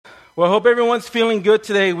Well, I hope everyone's feeling good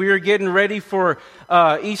today. We are getting ready for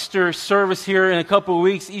Easter service here in a couple of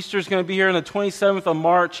weeks. Easter is going to be here on the 27th of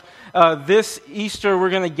March. This Easter, we're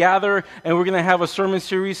going to gather and we're going to have a sermon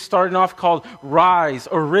series starting off called Rise,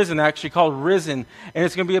 or Risen, actually, called Risen. And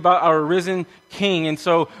it's going to be about our risen King. And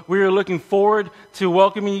so we are looking forward to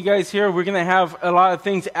welcoming you guys here. We're going to have a lot of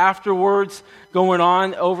things afterwards going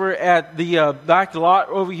on over at the back lot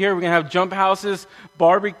over here. We're going to have jump houses,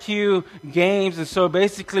 barbecue, games. And so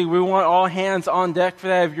basically we want all hands on deck for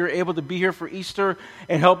that. If you're able to be here for Easter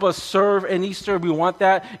and help us serve in Easter, we want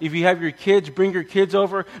that. If you have your kids, bring your kids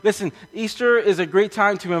over. Listen, Easter is a great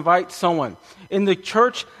time to invite someone. In the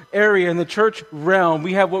church area, in the church realm,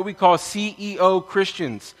 we have what we call CEO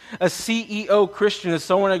Christians. A CEO Christian is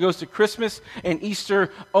someone that goes to Christmas and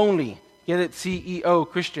Easter only. Get it? CEO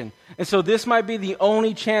Christian. And so this might be the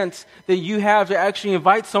only chance that you have to actually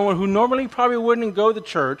invite someone who normally probably wouldn't go to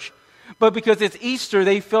church, but because it's Easter,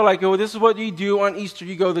 they feel like, oh, this is what you do on Easter.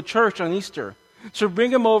 You go to church on Easter. So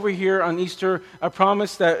bring them over here on Easter. I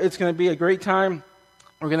promise that it's going to be a great time.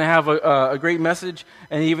 We're going to have a great message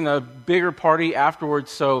and even a bigger party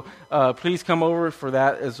afterwards, so please come over for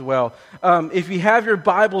that as well. If you have your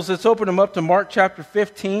Bibles, let's open them up to Mark chapter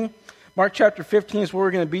 15. Mark chapter 15 is where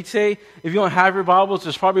we're going to be today. If you don't have your Bibles,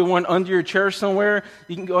 there's probably one under your chair somewhere.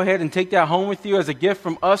 You can go ahead and take that home with you as a gift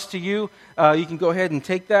from us to you. You can go ahead and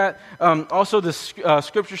take that. Also, the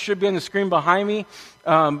scripture should be on the screen behind me.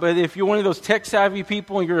 But if you're one of those tech-savvy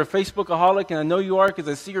people and you're a Facebookaholic, and I know you are because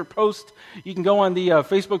I see your post, you can go on the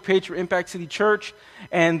Facebook page for Impact City Church,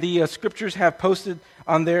 and the scriptures have posted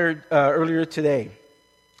on there earlier today.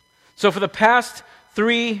 So for the past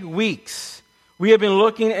 3 weeks, we have been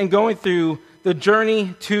looking and going through the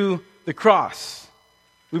journey to the cross.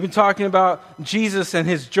 We've been talking about Jesus and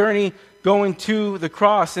his journey going to the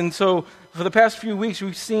cross. And so for the past few weeks,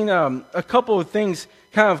 we've seen a couple of things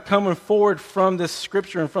kind of coming forward from this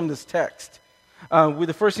scripture and from this text.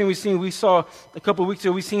 The first thing we saw a couple of weeks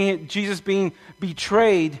ago, we've seen Jesus being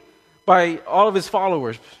betrayed by all of his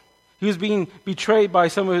followers. He was being betrayed by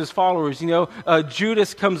some of his followers.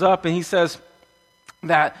 Judas comes up and he says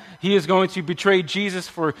that he is going to betray Jesus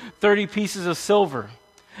for 30 pieces of silver.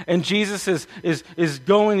 And Jesus is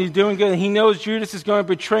going, he's doing good, and he knows Judas is going to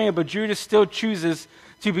betray him, but Judas still chooses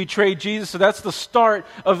to betray Jesus. So that's the start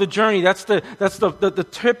of the journey. That's the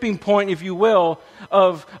tipping point, if you will,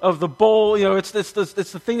 of the bowl. It's the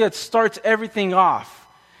thing that starts everything off.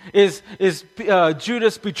 Is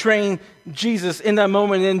Judas betraying Jesus in that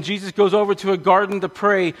moment, and Jesus goes over to a garden to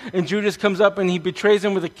pray, and Judas comes up and he betrays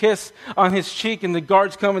him with a kiss on his cheek, and the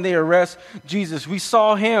guards come and they arrest Jesus. We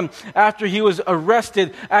saw him, after he was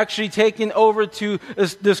arrested, actually taken over to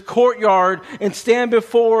this courtyard and stand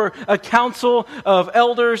before a council of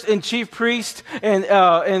elders and chief priests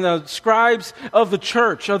and scribes of the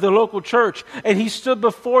church, of the local church, and he stood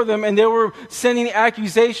before them, and they were sending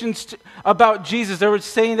accusations about Jesus. They were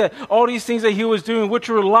saying that all these things that he was doing, which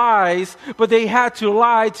were lies, but they had to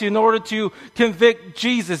lie in order to convict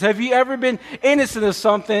Jesus. Have you ever been innocent of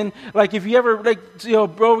something? Like if you ever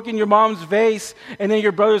broken your mom's vase, and then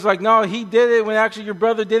your brother's like, no, he did it, when actually your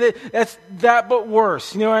brother did it. That's that, but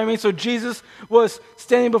worse. You know what I mean? So Jesus was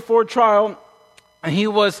standing before trial, and he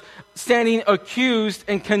was standing accused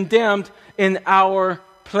and condemned in our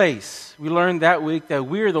place. We learned that week that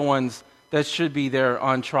we're the ones that should be there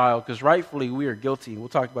on trial, because rightfully we are guilty. We'll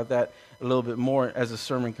talk about that a little bit more as the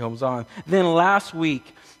sermon comes on. Then last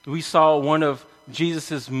week, we saw one of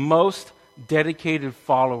Jesus' most dedicated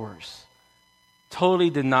followers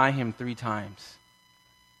totally deny him 3 times.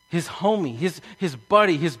 His homie, his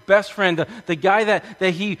buddy, his best friend, the guy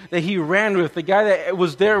that he ran with, the guy that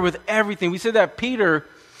was there with everything. We said that Peter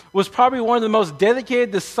was probably one of the most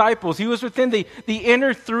dedicated disciples. He was within the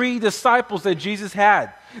inner 3 disciples that Jesus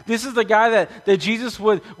had. This is the guy that Jesus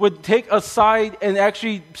would take aside and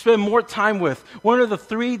actually spend more time with. One of the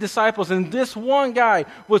 3 disciples. And this one guy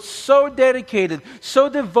was so dedicated, so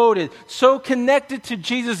devoted, so connected to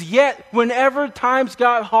Jesus, yet whenever times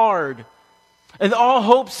got hard and all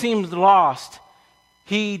hope seemed lost,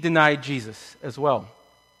 he denied Jesus as well.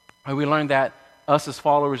 And we learned that us as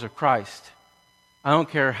followers of Christ, I don't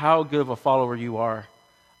care how good of a follower you are,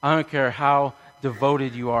 I don't care how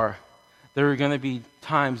devoted you are, there are going to be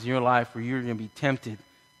times in your life where you're going to be tempted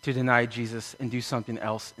to deny Jesus and do something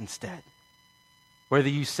else instead. Whether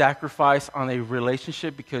you sacrifice on a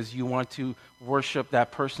relationship because you want to worship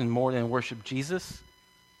that person more than worship Jesus,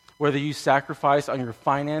 whether you sacrifice on your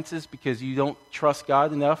finances because you don't trust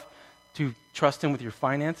God enough to trust him with your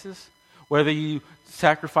finances, Whether you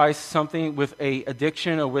sacrifice something with a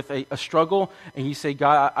addiction or with a struggle, and you say,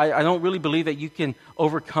 God, I don't really believe that you can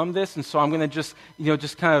overcome this, and so I'm going to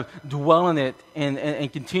just kind of dwell in it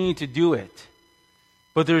and continue to do it.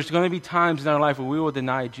 But there's going to be times in our life where we will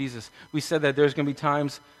deny Jesus. We said that there's going to be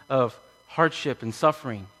times of hardship and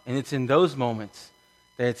suffering, and it's in those moments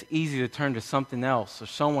that it's easy to turn to something else or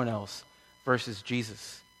someone else versus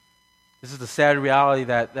Jesus. This is the sad reality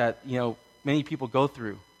that many people go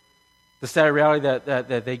through. The sad reality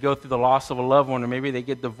that they go through the loss of a loved one, or maybe they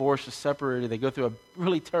get divorced or separated. They go through a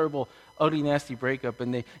really terrible, ugly, nasty breakup,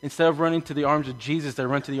 and they, instead of running to the arms of Jesus, they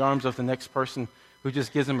run to the arms of the next person who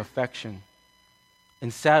just gives them affection.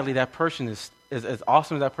 And sadly, that person is as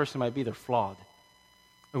awesome as that person might be, they're flawed.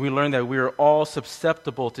 And we learn that we are all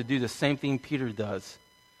susceptible to do the same thing Peter does.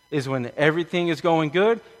 Is when everything is going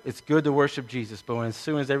good, it's good to worship Jesus. But as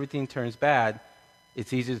soon as everything turns bad,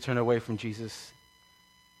 it's easy to turn away from Jesus.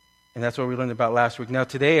 And that's what we learned about last week. Now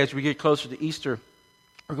today, as we get closer to Easter,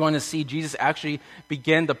 we're going to see Jesus actually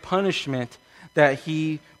begin the punishment that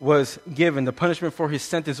he was given, the punishment for his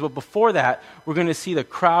sentence. But before that, we're going to see the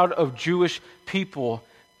crowd of Jewish people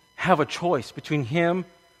have a choice between him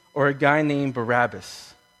or a guy named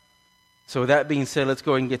Barabbas. So with that being said, let's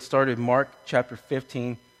go ahead and get started. Mark chapter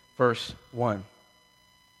 15, verse 1. It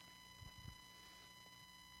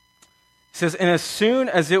says, "And as soon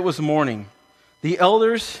as it was morning, the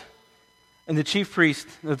elders and the chief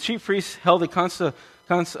priests held a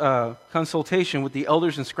consultation with the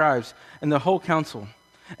elders and scribes and the whole council.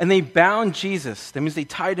 And they bound Jesus. That means they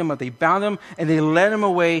tied him up. They bound him and they led him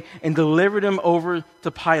away and delivered him over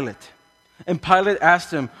to Pilate. And Pilate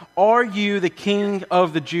asked him, 'Are you the king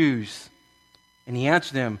of the Jews?' And he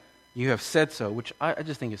answered them, 'You have said so,'" which I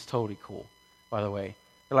just think is totally cool, by the way.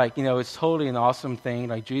 Like, it's totally an awesome thing.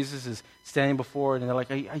 Like, Jesus is standing before it, and they're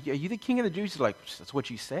like, are you the king of the Jews? He's like, "That's what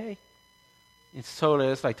you say." It's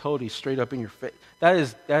totally straight up in your face. That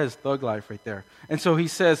is thug life right there. And so he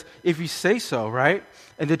says, "If you say so," right?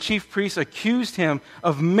 And the chief priests accused him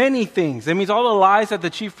of many things. That means all the lies that the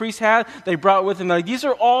chief priests had, they brought with them. Like, these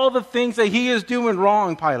are all the things that he is doing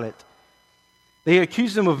wrong, Pilate. They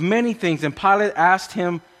accused him of many things, and Pilate asked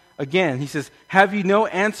him again. He says, "Have you no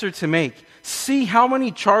answer to make? See how many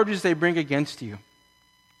charges they bring against you."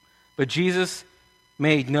 But Jesus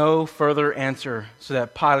made no further answer, so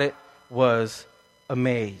that Pilate was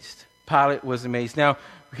amazed. Pilate was amazed. Now,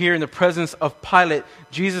 here in the presence of Pilate,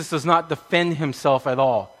 Jesus does not defend himself at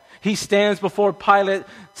all. He stands before Pilate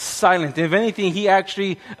silent. If anything, he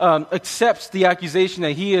actually accepts the accusation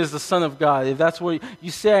that he is the Son of God. If that's what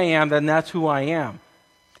you say I am, then that's who I am.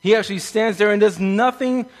 He actually stands there and does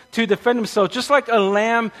nothing to defend himself. Just like a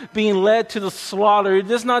lamb being led to the slaughter, it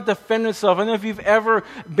does not defend itself. I don't know if you've ever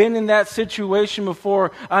been in that situation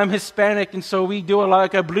before. I'm Hispanic, and so we do a lot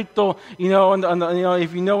of cabrito, if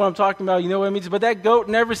you know what I'm talking about, you know what it means. But that goat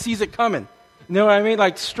never sees it coming. You know what I mean?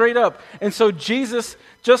 Like, straight up. And so Jesus,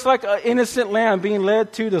 just like an innocent lamb being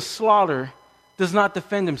led to the slaughter, does not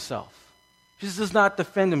defend himself. Jesus does not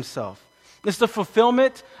defend himself. It's the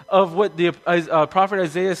fulfillment of what the prophet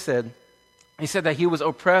Isaiah said. He said that he was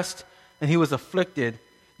oppressed and he was afflicted,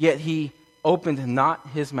 yet he opened not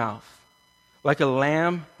his mouth. Like a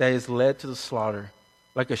lamb that is led to the slaughter,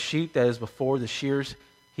 like a sheep that is before the shears,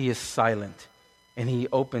 he is silent, and he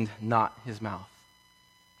opened not his mouth.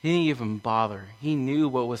 He didn't even bother. He knew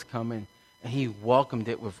what was coming, and he welcomed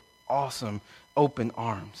it with awesome open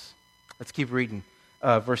arms. Let's keep reading.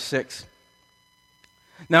 Verse 6.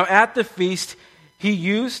 Now at the feast he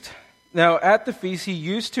used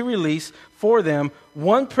to release for them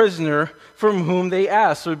one prisoner from whom they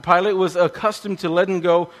asked. So Pilate was accustomed to letting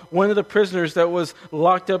go one of the prisoners that was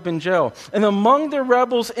locked up in jail. And among the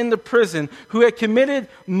rebels in the prison who had committed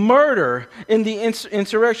murder in the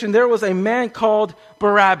insurrection, there was a man called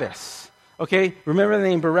Barabbas. Okay, remember the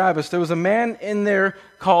name Barabbas. There was a man in there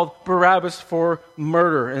called Barabbas for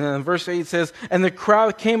murder. And then in verse 8 it says, "And the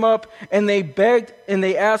crowd came up and they begged and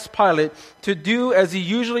they asked Pilate to do as he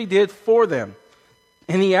usually did for them.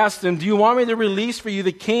 And he asked them, 'Do you want me to release for you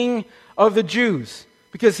the king of the Jews?'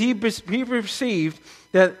 Because he perceived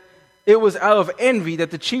that it was out of envy that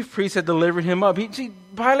the chief priests had delivered him up."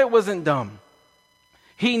 Pilate wasn't dumb.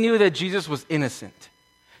 He knew that Jesus was innocent.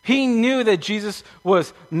 He knew that Jesus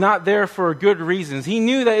was not there for good reasons. He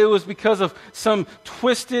knew that it was because of some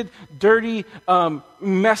twisted, dirty,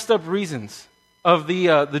 messed up reasons of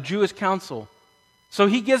the Jewish council. So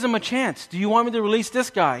he gives him a chance. "Do you want me to release this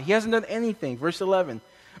guy? He hasn't done anything." Verse 11.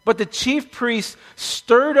 But the chief priests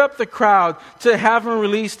stirred up the crowd to have him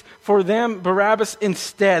released for them Barabbas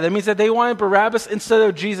instead. That means that they wanted Barabbas instead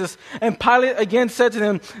of Jesus. And Pilate again said to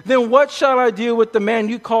them, "Then what shall I do with the man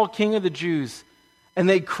you call King of the Jews?" And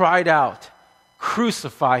they cried out,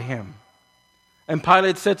 "Crucify him." And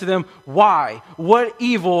Pilate said to them, "Why? What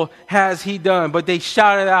evil has he done?" But they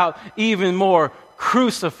shouted out even more,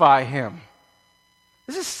 "Crucify him."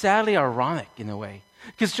 This is sadly ironic in a way.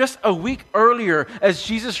 Because just a week earlier, as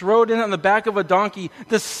Jesus rode in on the back of a donkey,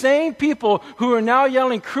 the same people who are now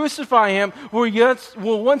yelling, "Crucify him," were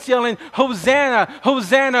once yelling, "Hosanna,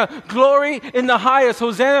 Hosanna, glory in the highest.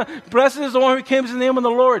 Hosanna, blessed is the one who comes in the name of the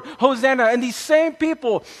Lord. Hosanna." And these same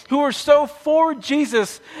people who were so for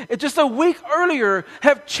Jesus just a week earlier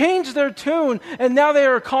have changed their tune, and now they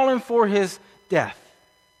are calling for his death.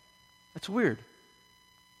 That's weird.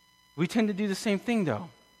 We tend to do the same thing, though.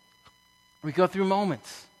 We go through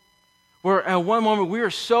moments where at one moment we are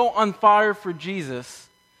so on fire for Jesus,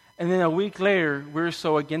 and then a week later we're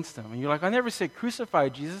so against him. And you're like, "I never said crucify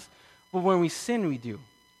Jesus." But when we sin, we do.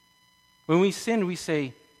 When we sin, we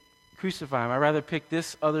say, "Crucify him. I'd rather pick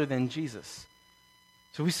this other than Jesus."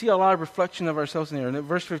 So we see a lot of reflection of ourselves in there. And in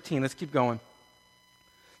verse 15, let's keep going.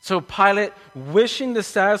 So Pilate, wishing to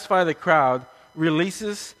satisfy the crowd,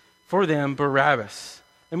 releases for them Barabbas.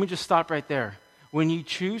 Let me just stop right there. When you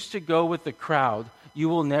choose to go with the crowd, you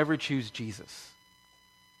will never choose Jesus.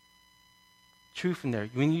 Truth in there.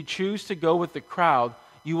 When you choose to go with the crowd,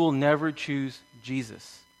 you will never choose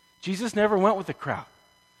Jesus. Jesus never went with the crowd.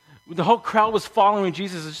 The whole crowd was following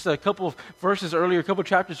Jesus just a couple of verses earlier, a couple of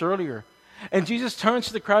chapters earlier. And Jesus turns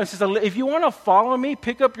to the crowd and says, "If you want to follow me,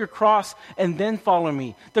 pick up your cross and then follow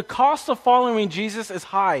me." The cost of following Jesus is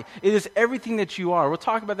high. It is everything that you are. We'll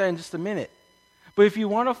talk about that in just a minute. But if you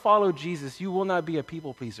want to follow Jesus, you will not be a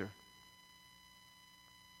people pleaser.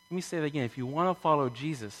 Let me say that again. If you want to follow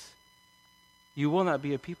Jesus, you will not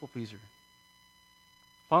be a people pleaser.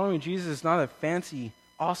 Following Jesus is not a fancy,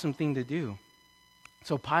 awesome thing to do.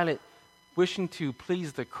 So Pilate, wishing to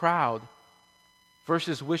please the crowd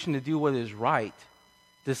versus wishing to do what is right,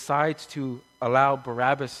 decides to allow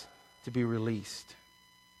Barabbas to be released.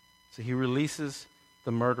 So he releases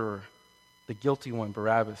the murderer, the guilty one,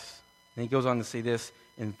 Barabbas. And he goes on to say this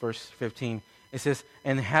in verse 15. It says,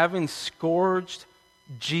 "And having scourged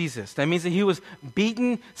Jesus." That means that he was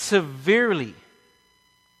beaten severely.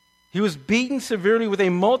 He was beaten severely with a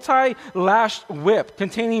multi-lashed whip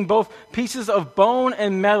containing both pieces of bone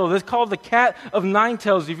and metal. That's called the cat of nine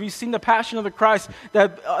tails. If you've seen the Passion of the Christ,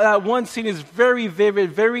 that one scene is very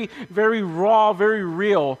vivid, very, very raw, very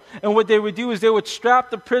real. And what they would do is they would strap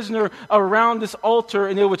the prisoner around this altar,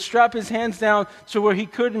 and they would strap his hands down to where he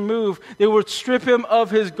couldn't move. They would strip him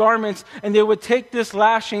of his garments, and they would take this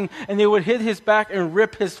lashing, and they would hit his back and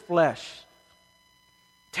rip his flesh.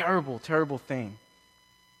 Terrible, terrible thing.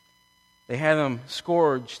 They had him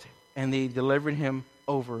scourged, and they delivered him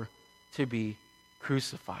over to be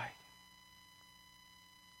crucified.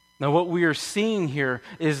 Now, what we are seeing here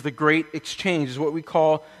is the great exchange, is what we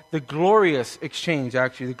call the glorious exchange,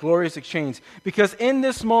 actually, the glorious exchange. Because in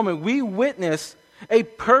this moment, we witness a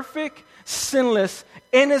perfect, sinless,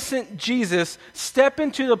 innocent Jesus step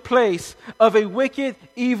into the place of a wicked,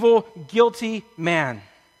 evil, guilty man.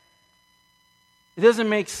 It doesn't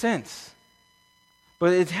make sense.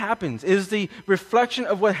 But it happens. It is the reflection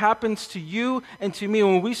of what happens to you and to me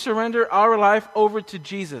when we surrender our life over to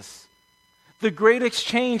Jesus. The great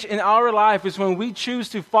exchange in our life is when we choose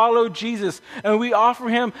to follow Jesus and we offer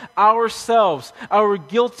him ourselves, our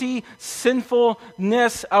guilty,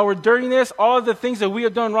 sinfulness, our dirtiness, all of the things that we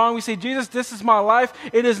have done wrong. We say, "Jesus, this is my life.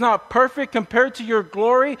 It is not perfect compared to your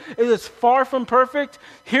glory. It is far from perfect.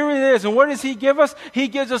 Here it is." And what does he give us? He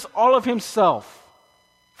gives us all of himself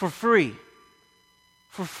for free.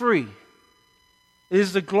 For free. It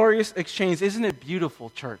is the glorious exchange. Isn't it beautiful,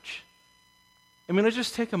 church? I mean, let's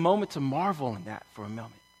just take a moment to marvel in that for a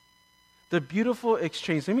moment. The beautiful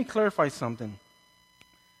exchange. Let me clarify something.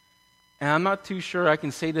 And I'm not too sure I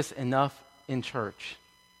can say this enough in church.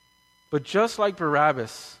 But just like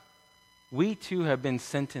Barabbas, we too have been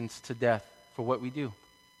sentenced to death for what we do.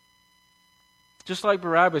 Just like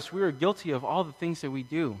Barabbas, we are guilty of all the things that we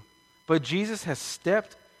do. But Jesus has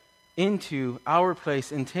stepped into our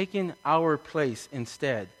place and taken our place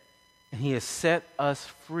instead. And he has set us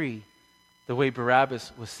free the way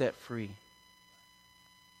Barabbas was set free.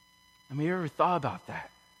 I mean, you ever thought about that?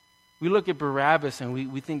 We look at Barabbas and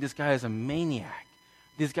we think this guy is a maniac.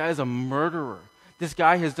 This guy is a murderer. This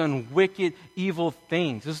guy has done wicked, evil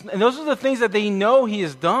things. And those are the things that they know he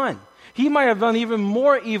has done. He might have done even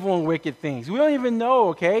more evil and wicked things. We don't even know,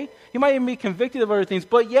 okay? He might even be convicted of other things.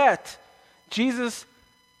 But yet, Jesus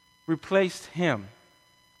replaced him,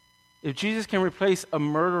 if Jesus can replace a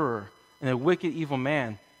murderer and a wicked, evil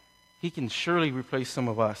man, he can surely replace some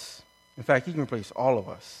of us. In fact, he can replace all of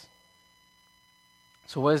us.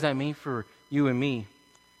 So what does that mean for you and me?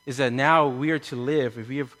 Is that now we are to live,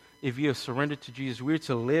 if you have surrendered to Jesus, we are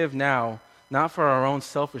to live now, not for our own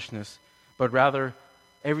selfishness, but rather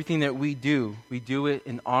everything that we do it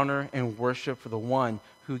in honor and worship for the one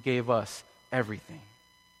who gave us everything.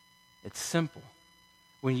 It's simple.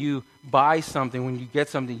 When you buy something, when you get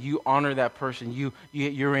something, you honor that person.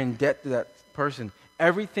 You're in debt to that person.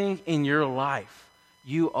 Everything in your life,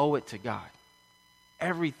 you owe it to God.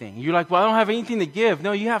 Everything. You're like, well, I don't have anything to give.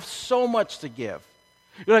 No, you have so much to give.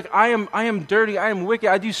 You're like, I am dirty, I am wicked,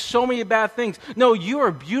 I do so many bad things. No, you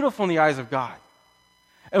are beautiful in the eyes of God.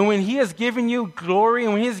 And when he has given you glory,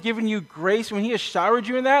 and when he has given you grace, when he has showered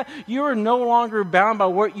you in that, you are no longer bound by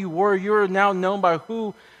what you were. You are now known by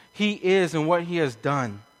who he is and what he has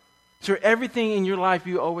done. So everything in your life,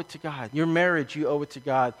 you owe it to God. Your marriage, you owe it to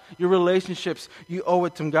God. Your relationships, you owe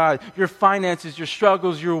it to God. Your finances, your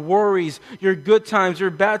struggles, your worries, your good times, your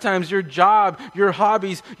bad times, your job, your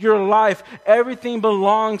hobbies, your life, everything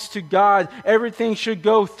belongs to God. Everything should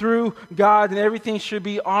go through God, and everything should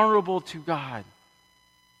be honorable to God.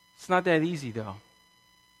 It's not that easy, though.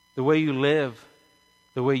 The way you live,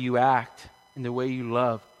 the way you act, and the way you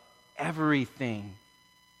love, everything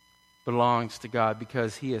belongs to God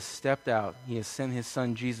because he has stepped out. He has sent his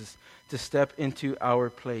son Jesus to step into our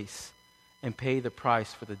place and pay the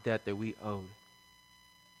price for the debt that we owed.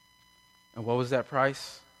 And what was that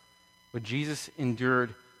price? Well, Jesus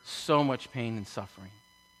endured so much pain and suffering.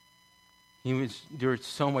 He endured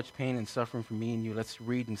so much pain and suffering for me and you. Let's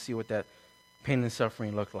read and see what that pain and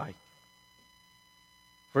suffering looked like.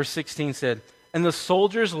 Verse 16 said, "And the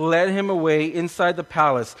soldiers led him away inside the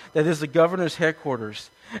palace, that is the governor's headquarters.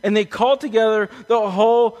 And they called together the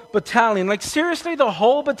whole battalion." Like, seriously, the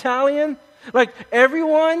whole battalion? Like,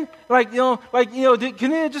 everyone? Couldn't it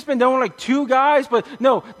have just been done with like 2 guys? But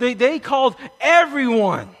no, they called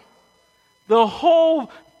everyone. The whole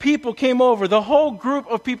people came over. The whole group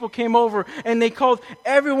of people came over, and they called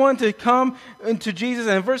everyone to come into Jesus.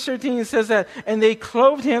 And in verse 13 it says that, "And they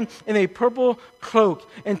clothed him in a purple cloak,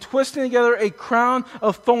 and twisting together a crown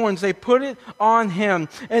of thorns, they put it on him.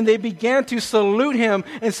 And they began to salute him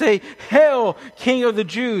and say, 'Hail, King of the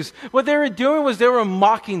Jews.'" What they were doing was they were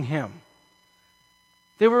mocking him.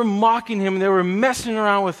 They were mocking him. They were messing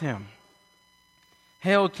around with him.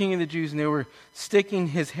 "Hail, King of the Jews." And they were sticking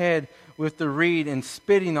his head with the reed and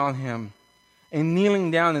spitting on him and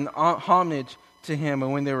kneeling down in homage to him.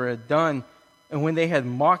 And when they were done, and when they had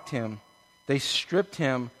mocked him, they stripped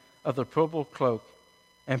him of the purple cloak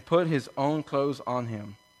and put his own clothes on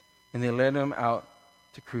him. And they led him out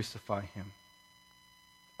to crucify him.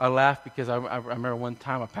 I laugh because I remember one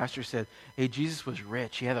time a pastor said, "Hey, Jesus was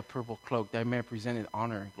rich. He had a purple cloak. That man presented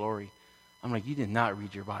honor and glory." I'm like, you did not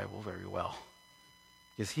read your Bible very well,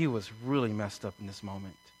 because he was really messed up in this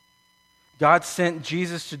moment. God sent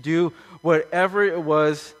Jesus to do whatever it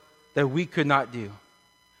was that we could not do.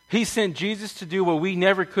 He sent Jesus to do what we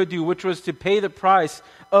never could do, which was to pay the price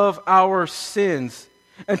of our sins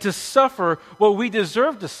and to suffer what we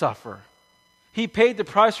deserve to suffer. He paid the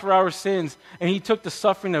price for our sins, and he took the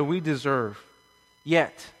suffering that we deserve.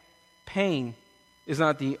 Yet, pain is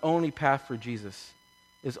not the only path for Jesus.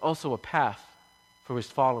 It's also a path for his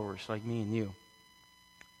followers like me and you.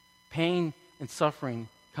 Pain and suffering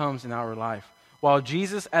comes in our life. While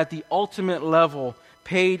Jesus at the ultimate level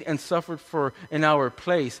paid and suffered for in our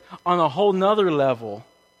place, on a whole nother level,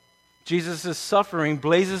 Jesus' suffering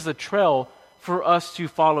blazes the trail for us to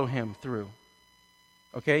follow him through.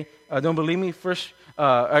 Okay? Don't believe me?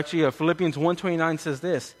 Philippians 1:29 says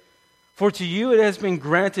this, "For to you it has been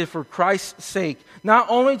granted for Christ's sake, not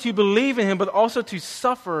only to believe in him, but also to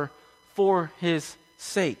suffer for his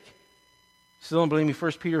sake." Still don't believe me?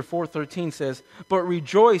 1 Peter 4:13 says, "But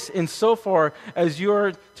rejoice in so far as you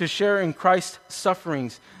are to share in Christ's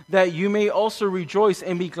sufferings, that you may also rejoice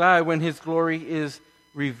and be glad when his glory is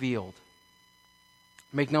revealed."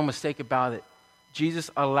 Make no mistake about it,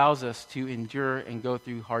 Jesus allows us to endure and go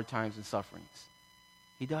through hard times and sufferings.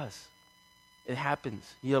 He does. It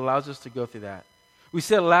happens. He allows us to go through that. We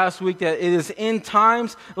said last week that it is in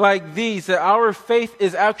times like these that our faith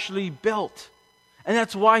is actually built. And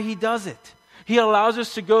that's why he does it. He allows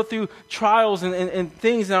us to go through trials and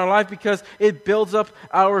things in our life because it builds up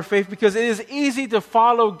our faith. Because it is easy to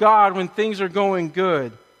follow God when things are going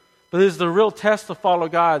good. But it is the real test to follow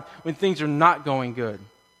God when things are not going good.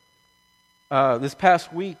 This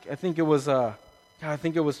past week, I think it was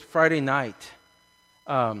Friday night.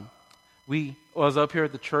 I was up here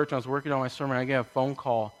at the church. I was working on my sermon. I got a phone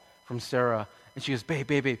call from Sarah. And she goes,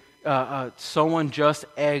 babe, someone just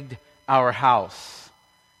egged our house.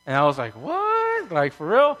 And I was like, what? Like, for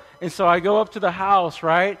real? And so I go up to the house,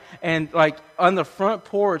 right? And, like, on the front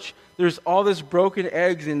porch, there's all this broken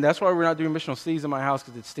eggs, and that's why we're not doing missional seeds in my house,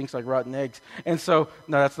 because it stinks like rotten eggs. And so,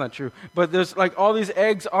 no, that's not true. But there's, like, all these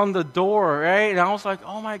eggs on the door, right? And I was like,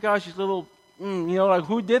 oh, my gosh, these little, like,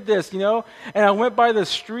 who did this, And I went by the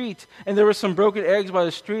street, and there were some broken eggs by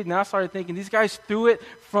the street, and I started thinking, these guys threw it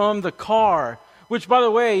from the car. Which, by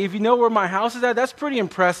the way, if you know where my house is at, that's pretty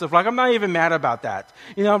impressive. Like, I'm not even mad about that.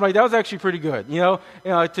 I'm like, that was actually pretty good. To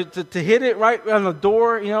hit it right on the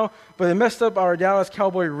door, But it messed up our Dallas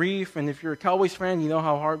Cowboy Reef. And if you're a Cowboys fan, you know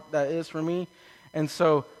how hard that is for me. And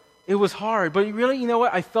so it was hard. But really, you know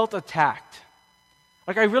what? I felt attacked.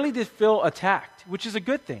 Like, I really did feel attacked, which is a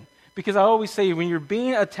good thing. Because I always say when you're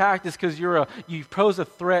being attacked, it's because you pose a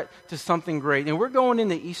threat to something great. And we're going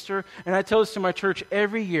into Easter, and I tell this to my church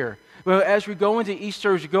every year. Well, as we go into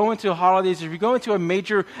Easter, as we go into holidays, as we go into a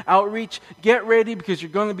major outreach, get ready because you're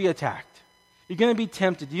going to be attacked. You're going to be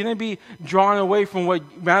tempted. You're going to be drawn away from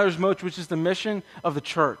what matters most, which is the mission of the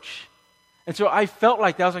church. And so I felt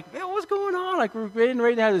like that. I was like, man, what's going on? Like, we're getting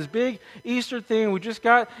ready to have this big Easter thing. We just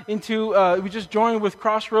we just joined with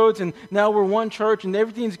Crossroads, and now we're one church, and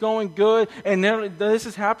everything's going good, and this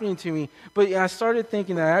is happening to me. But I started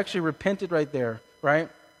thinking that I actually repented right there, right?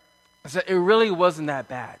 I said, it really wasn't that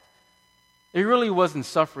bad. It really wasn't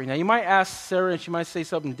suffering. Now, you might ask Sarah, and she might say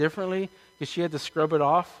something differently because she had to scrub it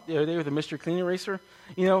off the other day with a Mr. Clean Eraser,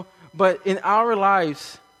 But in our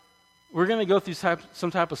lives, we're going to go through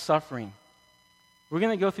some type of suffering. We're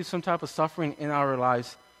going to go through some type of suffering in our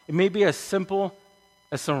lives. It may be as simple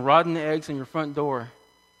as some rotten eggs on your front door,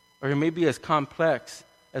 or it may be as complex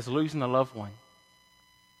as losing a loved one.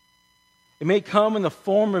 It may come in the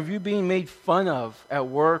form of you being made fun of at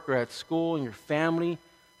work or at school and your family,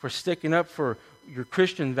 for sticking up for your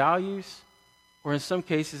Christian values, or in some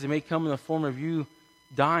cases, it may come in the form of you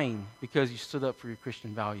dying because you stood up for your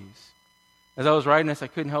Christian values. As I was writing this, I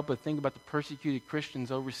couldn't help but think about the persecuted Christians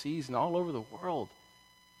overseas and all over the world.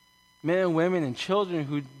 Men and women and children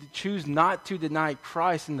who choose not to deny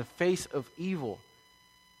Christ in the face of evil,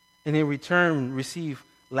 and in return receive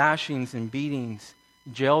lashings and beatings,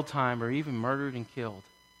 jail time, or even murdered and killed.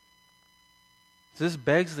 So this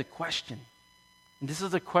begs the question, and this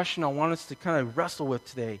is a question I want us to kind of wrestle with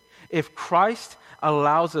today. If Christ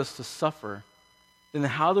allows us to suffer, then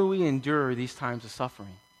how do we endure these times of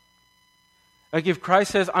suffering? Like, if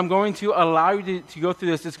Christ says, I'm going to allow you to go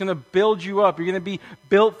through this, it's going to build you up, you're going to be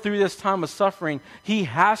built through this time of suffering, He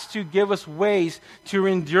has to give us ways to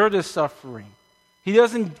endure this suffering. He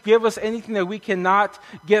doesn't give us anything that we cannot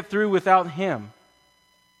get through without Him.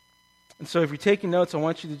 And so if you're taking notes, I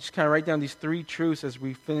want you to just kind of write down these 3 truths as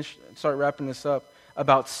we start wrapping this up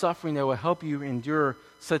about suffering that will help you endure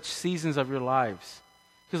such seasons of your lives.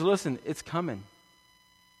 Because listen, it's coming.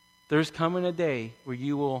 There's coming a day where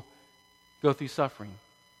you will go through suffering.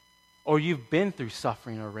 Or you've been through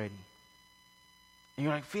suffering already. And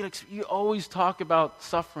you're like, Felix, you always talk about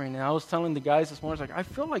suffering. And I was telling the guys this morning, I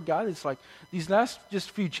feel like God is like, these last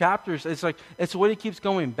just few chapters, it's what He keeps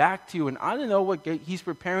going back to. And I don't know what He's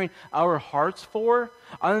preparing our hearts for.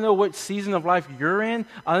 I don't know what season of life you're in.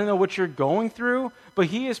 I don't know what you're going through. But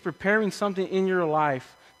He is preparing something in your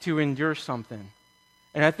life to endure something.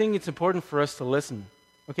 And I think it's important for us to listen.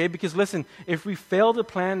 Okay? Because listen, if we fail to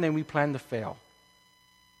plan, then we plan to fail.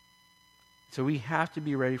 So we have to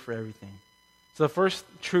be ready for everything. So the first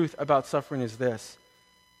truth about suffering is this.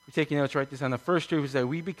 If you're taking notes, write this down. The first truth is that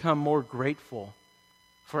we become more grateful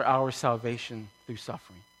for our salvation through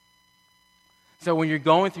suffering. So when you're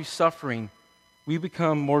going through suffering, we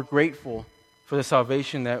become more grateful for the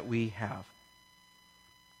salvation that we have.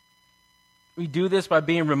 We do this by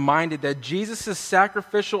being reminded that Jesus'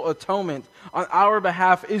 sacrificial atonement on our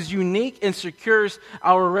behalf is unique and secures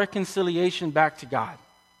our reconciliation back to God.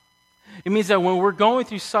 It means that when we're going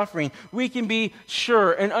through suffering, we can be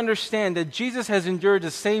sure and understand that Jesus has endured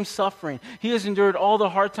the same suffering. He has endured all the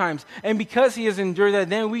hard times. And because He has endured that,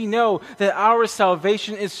 then we know that our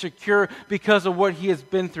salvation is secure because of what He has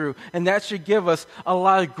been through. And that should give us a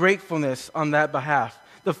lot of gratefulness on that behalf.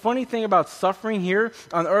 The funny thing about suffering here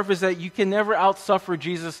on earth is that you can never outsuffer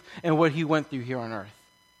Jesus and what He went through here on earth.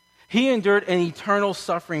 He endured an eternal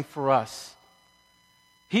suffering for us.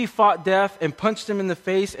 He fought death and punched him in the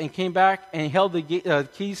face and came back and held the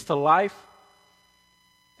keys to life.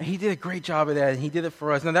 And He did a great job of that, and He did it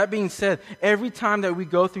for us. Now, that being said, every time that we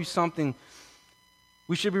go through something,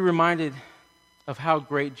 we should be reminded of how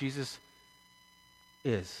great Jesus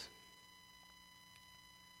is.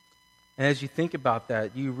 And as you think about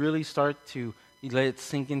that, you really start to you let it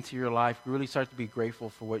sink into your life, you really start to be grateful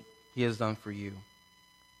for what he has done for you.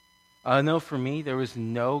 I know for me, there was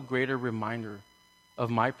no greater reminder of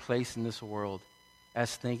my place in this world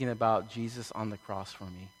as thinking about Jesus on the cross for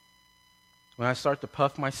me. When I start to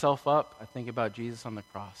puff myself up, I think about Jesus on the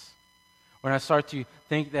cross. When I start to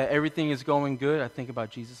think that everything is going good, I think about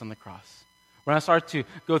Jesus on the cross. When I start to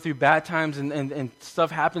go through bad times and stuff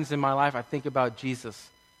happens in my life, I think about Jesus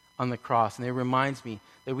on the cross. And it reminds me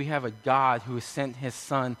that we have a God who has sent his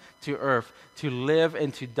Son to earth to live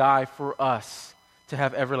and to die for us, to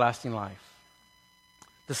have everlasting life.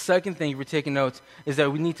 The second thing, if you're taking notes, is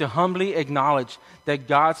that we need to humbly acknowledge that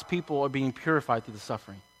God's people are being purified through the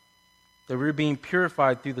suffering. That we're being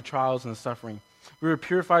purified through the trials and the suffering. We were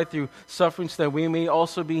purified through suffering so that we may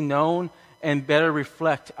also be known and better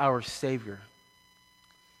reflect our Savior.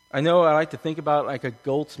 I know I like to think about like a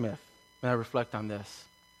goldsmith when I reflect on this.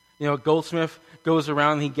 You know, a goldsmith goes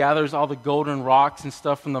around and he gathers all the golden rocks and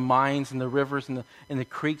stuff from the mines and the rivers and the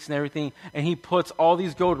creeks and everything, and he puts all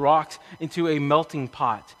these gold rocks into a melting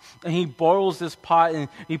pot. And he boils this pot and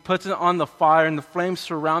he puts it on the fire, and the flames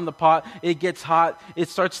surround the pot. It gets hot, it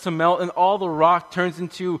starts to melt, and all the rock turns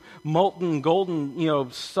into molten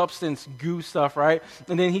golden, substance, goo stuff, right?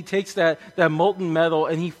 And then he takes that molten metal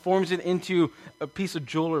and he forms it into a piece of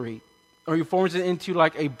jewelry. Or he forms it into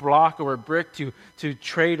like a block or a brick to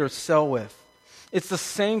trade or sell with. It's the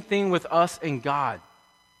same thing with us and God.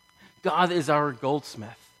 God is our goldsmith.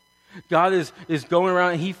 God is going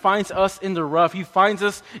around and he finds us in the rough. He finds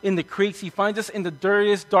us in the creeks. He finds us in the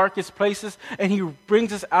dirtiest, darkest places. And he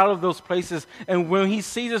brings us out of those places. And when he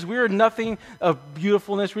sees us, we are nothing of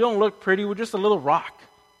beautifulness. We don't look pretty. We're just a little rock.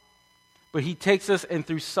 But he takes us, and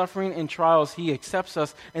through suffering and trials, he accepts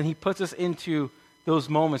us and he puts us into those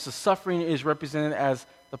moments. The suffering is represented as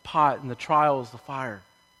the pot, and the trials, the fire.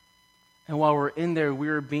 And while we're in there, we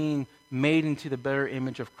are being made into the better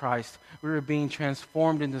image of Christ. We are being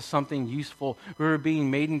transformed into something useful. We are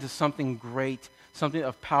being made into something great, something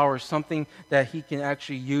of power, something that he can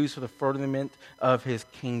actually use for the furtherment of his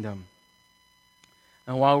kingdom.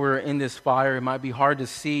 And while we're in this fire, it might be hard to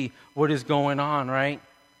see what is going on, right?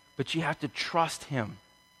 But you have to trust him.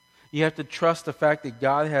 You have to trust the fact that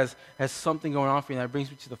God has something going on for you. And that brings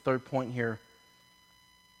me to the third point here,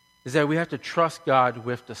 is that we have to trust God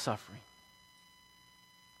with the suffering.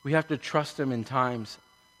 We have to trust him in times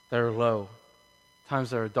that are low,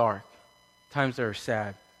 times that are dark, times that are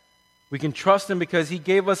sad. We can trust him because he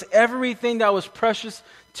gave us everything that was precious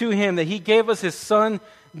to him, that he gave us his Son,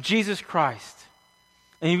 Jesus Christ.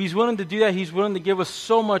 And if he's willing to do that, he's willing to give us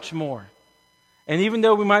so much more. And even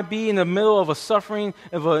though we might be in the middle of a suffering,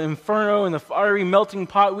 of an inferno, in the fiery melting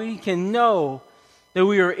pot, we can know that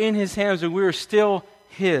we are in his hands and we are still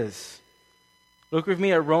his. Look with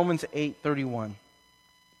me at Romans 8:31.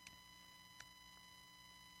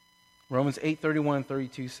 Romans 8:31 and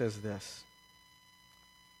 32 says this.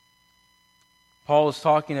 Paul is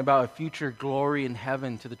talking about a future glory in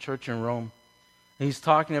heaven to the church in Rome. And he's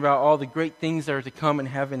talking about all the great things that are to come in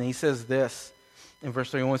heaven. And he says this in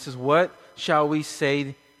verse 31. It says, "What shall we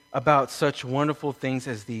say about such wonderful things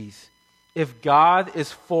as these? If God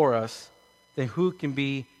is for us, then who can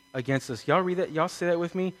be against us?" Y'all read that? Y'all say that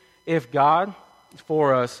with me? If God is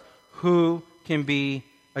for us, who can be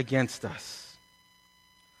against us?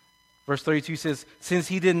 Verse 32 says, "Since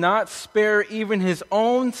he did not spare even his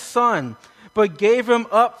own Son, but gave him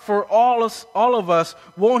up for all of us,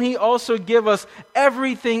 won't he also give us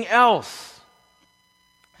everything else?"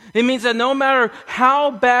 It means that no matter how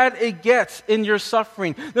bad it gets in your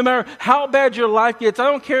suffering, no matter how bad your life gets, I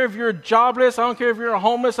don't care if you're jobless, I don't care if you're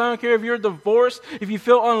homeless, I don't care if you're divorced, if you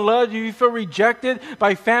feel unloved, if you feel rejected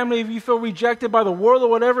by family, if you feel rejected by the world or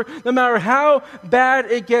whatever, no matter how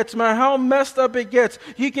bad it gets, no matter how messed up it gets,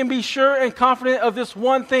 you can be sure and confident of this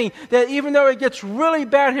one thing, that even though it gets really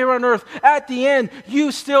bad here on earth, at the end,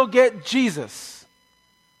 you still get Jesus.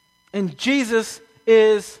 And Jesus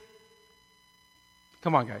is...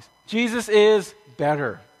 Come on, guys. Jesus is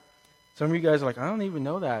better. Some of you guys are like, I don't even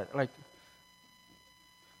know that. Like,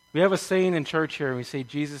 we have a saying in church here, and we say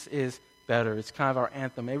Jesus is better. It's kind of our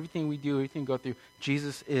anthem. Everything we do, everything we go through,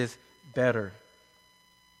 Jesus is better.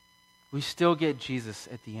 We still get Jesus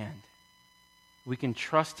at the end. We can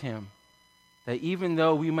trust him that even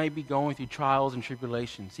though we might be going through trials and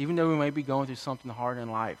tribulations, even though we might be going through something hard in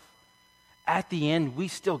life, at the end, we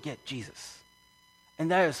still get Jesus. And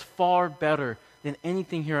that is far better than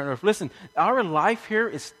anything here on earth. Listen, our life here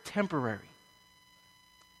is temporary.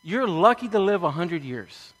 You're lucky to live 100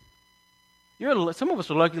 years. Some of us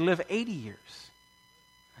are lucky to live 80 years.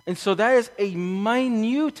 And so that is a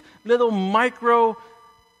minute little micro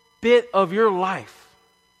bit of your life.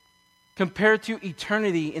 compared to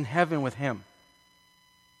eternity in heaven with Him.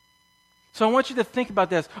 So I want you to think about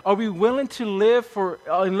this. Are we willing to live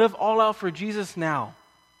all out for Jesus now?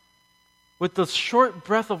 With the short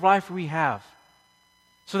breath of life we have.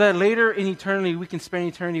 So that later in eternity we can spend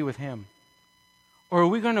eternity with Him. Or are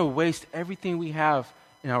we going to waste everything we have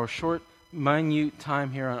in our short, minute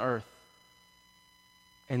time here on earth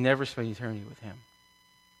and never spend eternity with Him?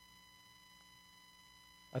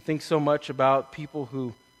 I think so much about people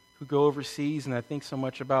who go overseas, and I think so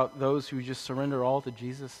much about those who just surrender all to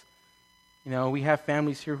Jesus. You know, we have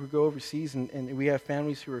families here who go overseas, and we have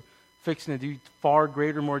families who are fixing to do far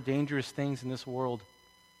greater, more dangerous things in this world.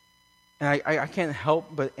 And I can't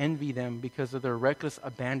help but envy them because of their reckless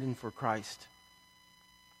abandon for Christ.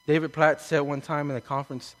 David Platt said one time in a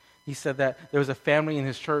conference, he said that there was a family in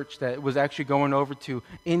his church that was actually going over to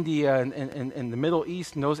India and the Middle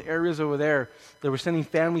East and those areas over there. They were sending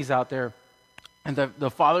families out there. And the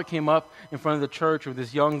father came up in front of the church with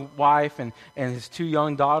his young wife and his 2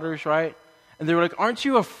 young daughters, right? And they were like, aren't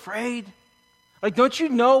you afraid? Like, don't you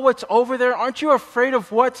know what's over there? Aren't you afraid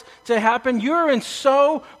of what's to happen? You're in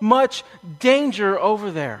so much danger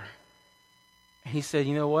over there. And he said,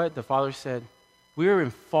 you know what? The father said, we are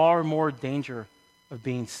in far more danger of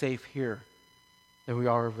being safe here than we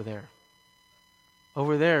are over there.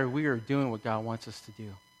 Over there, we are doing what God wants us to do.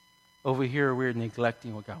 Over here, we're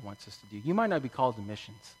neglecting what God wants us to do. You might not be called to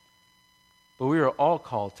missions, but we are all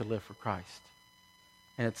called to live for Christ.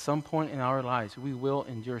 And at some point in our lives, we will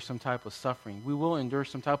endure some type of suffering. We will endure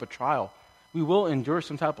some type of trial. We will endure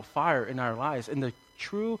some type of fire in our lives. And the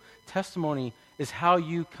true testimony is how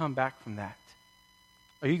you come back from that.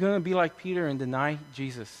 Are you going to be like Peter and deny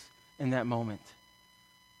Jesus in that moment?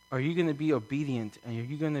 Are you going to be obedient, and are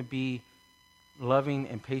you going to be loving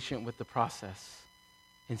and patient with the process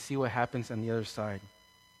and see what happens on the other side?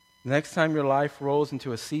 The next time your life rolls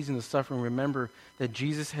into a season of suffering, remember that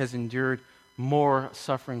Jesus has endured more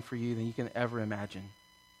suffering for you than you can ever imagine.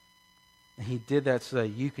 And He did that so that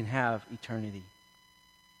you can have eternity.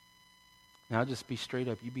 Now, I'll just be straight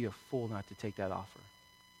up. You'd be a fool not to take that offer.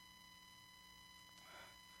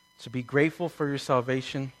 So be grateful for your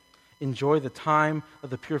salvation. Enjoy the time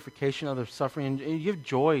of the purification of the suffering. And you have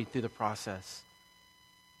joy through the process.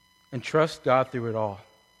 And trust God through it all.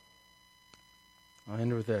 I'll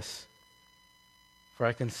end with this. For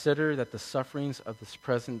I consider that the sufferings of this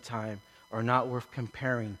present time are not worth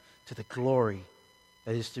comparing to the glory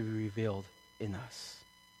that is to be revealed in us.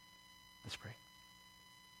 Let's pray.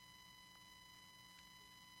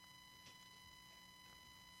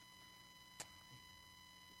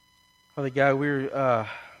 Father God, we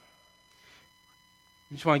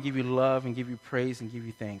just want to give you love and give you praise and give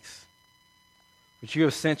you thanks. But you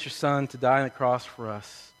have sent your Son to die on the cross for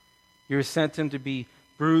us. You have sent Him to be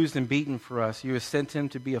bruised and beaten for us. You have sent Him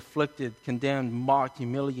to be afflicted, condemned, mocked,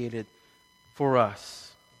 humiliated for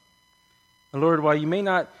us. And Lord, while you may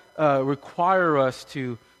not require us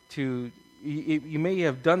to you may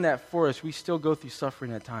have done that for us, we still go through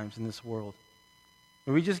suffering at times in this world.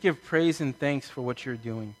 And we just give praise and thanks for what you're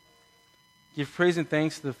doing. Give praise and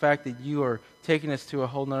thanks to the fact that you are taking us to a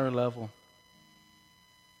whole nother level.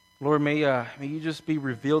 Lord, may you just be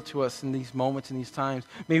revealed to us in these moments and these times.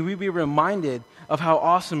 May we be reminded of how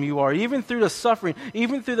awesome you are. Even through the suffering,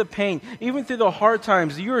 even through the pain, even through the hard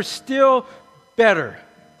times, you are still better.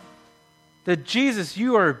 That Jesus,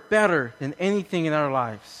 you are better than anything in our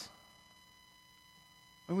lives.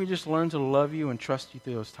 May we just learn to love you and trust you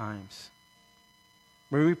through those times.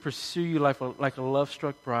 May we pursue you like a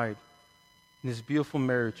love-struck bride in this beautiful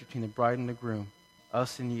marriage between the bride and the groom,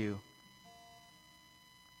 us and you.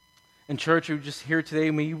 And church, we're just here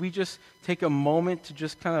today. May we just take a moment to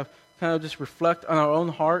just kind of just reflect on our own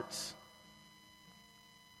hearts.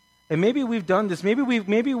 And maybe we've done this. Maybe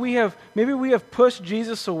we have pushed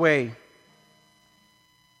Jesus away.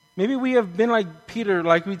 Maybe we have been like Peter,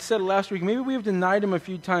 like we said last week. Maybe we have denied Him a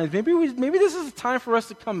few times. Maybe this is a time for us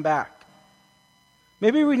to come back.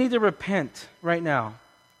 Maybe we need to repent right now.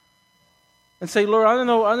 And say, Lord, I don't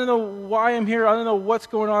know why I'm here. I don't know what's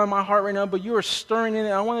going on in my heart right now, but you are stirring in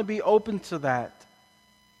it. I want to be open to that.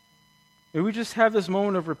 May we just have this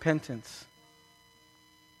moment of repentance.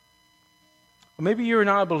 Or maybe you're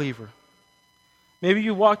not a believer. Maybe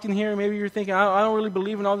you walked in here, maybe you're thinking, I don't really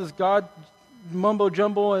believe in all this God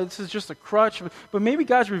mumbo-jumbo. This is just a crutch. But maybe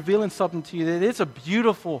God's revealing something to you, that it's a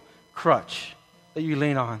beautiful crutch that you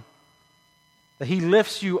lean on. That He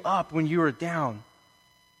lifts you up when you are down.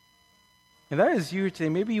 And that is you today.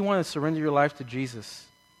 Maybe you want to surrender your life to Jesus.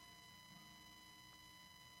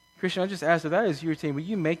 Christian, I just ask that is you today. Will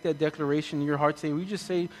you make that declaration in your heart today? Will you just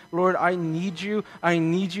say, Lord, I need you. I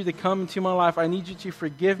need you to come into my life. I need you to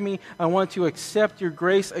forgive me. I want to accept your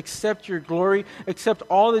grace, accept your glory, accept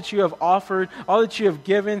all that you have offered, all that you have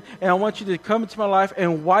given, and I want you to come into my life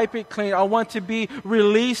and wipe it clean. I want to be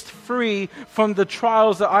released free from the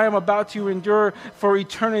trials that I am about to endure for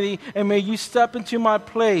eternity, and may you step into my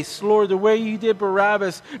place, Lord, the way you did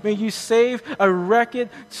Barabbas. May you save a wrecked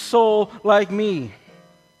soul like me.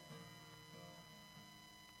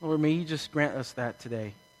 Lord, may you just grant us that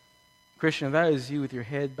today. Christian, if that is you with your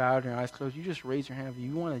head bowed and your eyes closed, you just raise your hand. If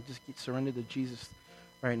you want to just get surrendered to Jesus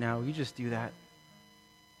right now, you just do that.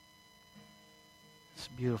 It's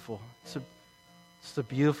beautiful. It's a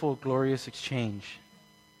beautiful, glorious exchange.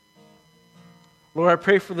 Lord, I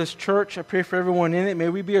pray for this church. I pray for everyone in it. May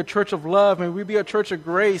we be a church of love. May we be a church of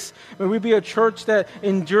grace. May we be a church that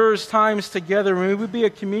endures times together. May we be a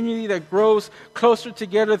community that grows closer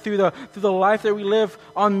together through the life that we live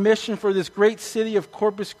on mission for this great city of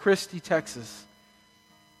Corpus Christi, Texas.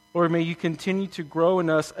 Lord, may you continue to grow in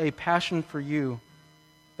us a passion for you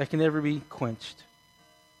that can never be quenched.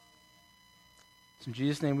 In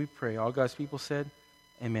Jesus' name we pray. All God's people said,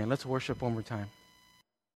 amen. Let's worship one more time.